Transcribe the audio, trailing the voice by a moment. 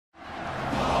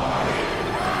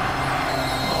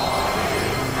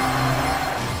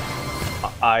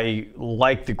I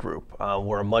like the group.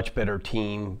 We're a much better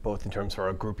team, both in terms of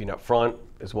our grouping up front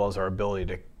as well as our ability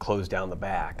to close down the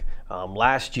back.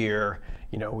 Last year,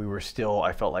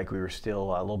 I felt like we were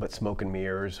still a little bit smoke and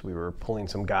mirrors. We were pulling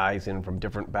some guys in from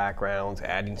different backgrounds,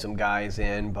 adding some guys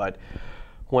in, but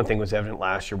one thing was evident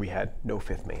last year: we had no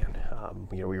fifth man.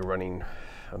 We were running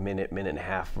a minute and a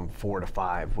half from 4 to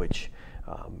 5, which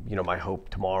my hope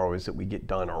tomorrow is that we get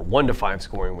done our 1 to 5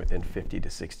 scoring within 50 to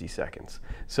 60 seconds.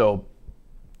 So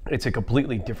it's a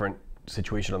completely different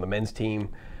situation on the men's team,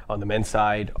 on the men's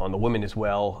side, on the women as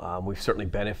well. We've certainly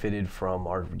benefited from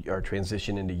our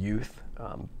transition into youth.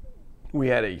 We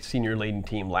had a senior-laden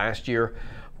team last year,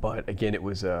 but again, it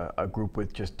was a group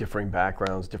with just differing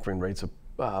backgrounds, differing rates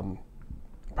of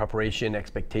preparation,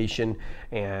 expectation,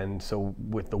 and so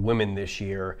with the women this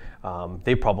year,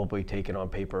 they've probably taken on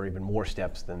paper even more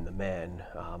steps than the men.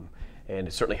 And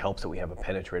it certainly helps that we have a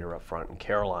penetrator up front in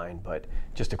Caroline, but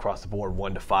just across the board,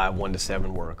 1 to 5, 1 to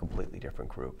 7, we're a completely different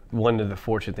group. One of the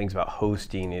fortunate things about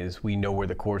hosting is we know where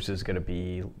the course is going to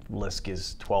be. Lisk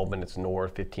is 12 minutes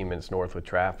north, 15 minutes north with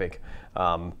traffic.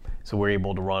 So we're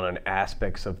able to run on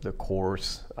aspects of the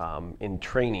course in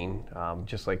training,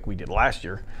 just like we did last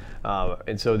year.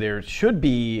 And so there should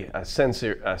be a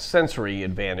sensory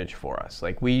advantage for us.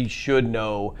 Like, we should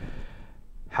know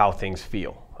how things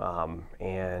feel.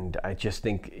 And I just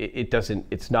think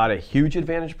it's not a huge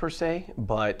advantage per se,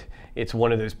 but it's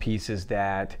one of those pieces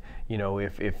that,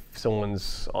 if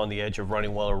someone's on the edge of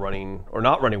running well or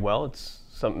not running well, it's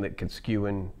something that could skew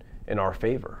in our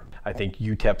favor. I think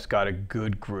UTEP's got a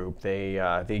good group.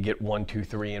 They get 1, 2,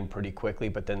 3 in pretty quickly,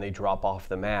 but then they drop off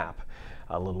the map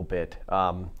a little bit.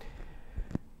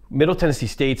 Middle Tennessee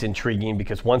State's intriguing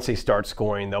because once they start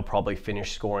scoring, they'll probably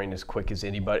finish scoring as quicker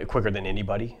than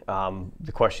anybody.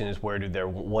 The question is, when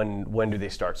do they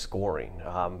start scoring?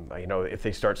 If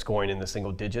they start scoring in the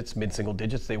single digits, mid-single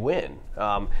digits, they win.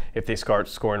 If they start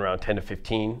scoring around 10 to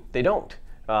 15, they don't.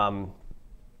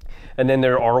 And then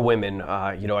there are women.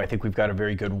 I think we've got a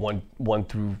very good 1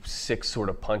 through 6 sort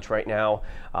of punch right now.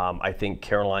 I think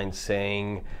Caroline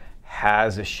Sang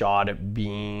has a shot at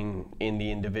being in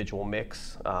the individual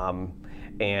mix.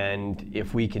 And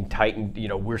if we can tighten,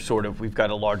 we've got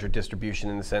a larger distribution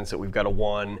in the sense that we've got a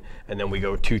 1, and then we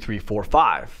go 2, 3, 4,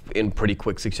 5 in pretty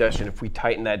quick succession. If we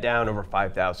tighten that down over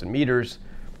 5,000 meters,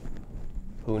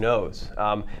 who knows?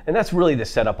 And that's really the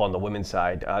setup on the women's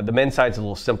side. The men's side's a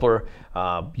little simpler.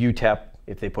 UTEP,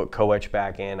 if they put Coetch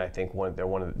back in, I think they're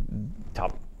one of the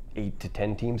top 8 to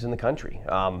 10 teams in the country.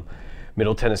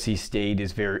 Middle Tennessee State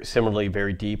is similarly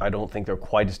very deep. I don't think they're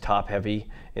quite as top heavy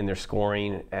in their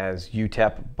scoring as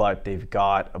UTEP, but they've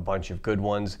got a bunch of good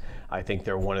ones. I think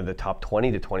they're one of the top 20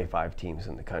 to 25 teams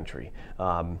in the country.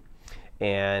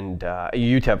 And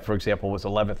UTEP, for example, was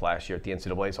 11th last year at the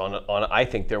NCAA's on I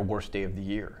think their worst day of the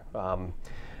year.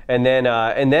 And then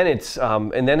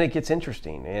it gets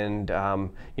interesting. And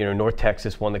North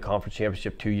Texas won the conference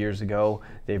championship 2 years ago.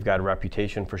 They've got a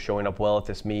reputation for showing up well at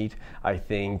this meet. I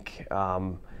think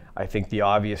the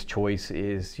obvious choice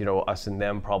is us and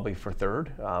them probably for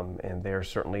third. And they're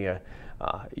certainly a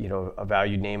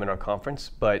valued name in our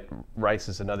conference. But Rice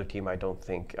is another team. I don't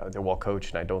think they're well coached,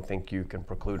 and I don't think you can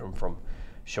preclude them from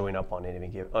showing up on any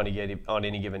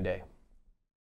given day.